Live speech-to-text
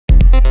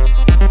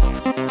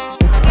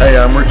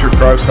I'm Richard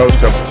Crouse, host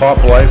of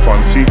PopLife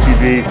on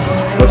CTV.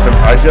 Listen,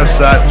 I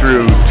just sat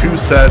through 2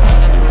 sets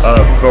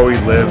of Bowie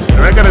Lives,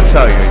 and I gotta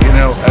tell you,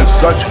 as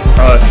such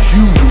a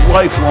huge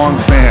lifelong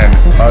fan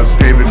of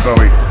David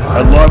Bowie, I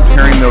loved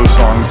hearing those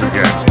songs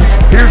again.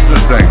 Here's the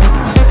thing,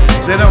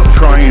 they don't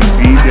try and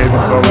be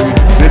David Bowie,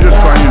 they just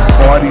try and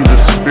embody the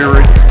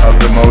spirit of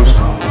the most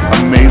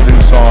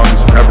amazing songs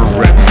ever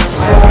written.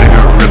 They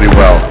do it really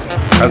well.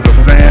 As a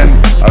fan,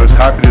 I was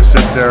happy to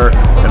sit there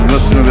and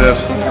listen to this.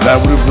 I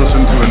would have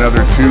listened to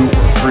another 2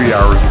 or 3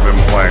 hours of them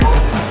playing.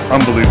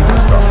 Unbelievable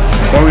stuff.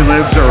 Bowie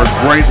Lives are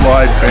a great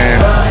live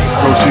band.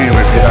 Go see them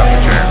if you have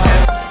the chance.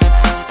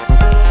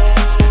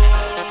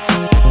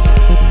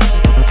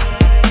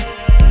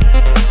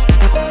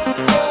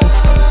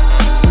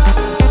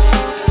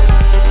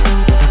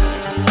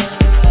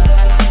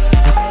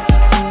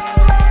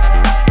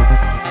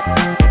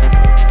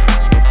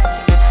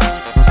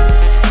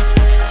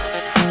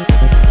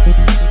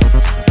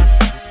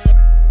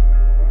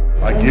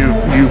 I give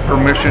you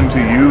permission to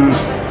use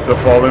the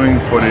following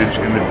footage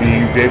in the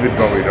David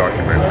Bowie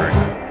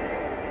documentary.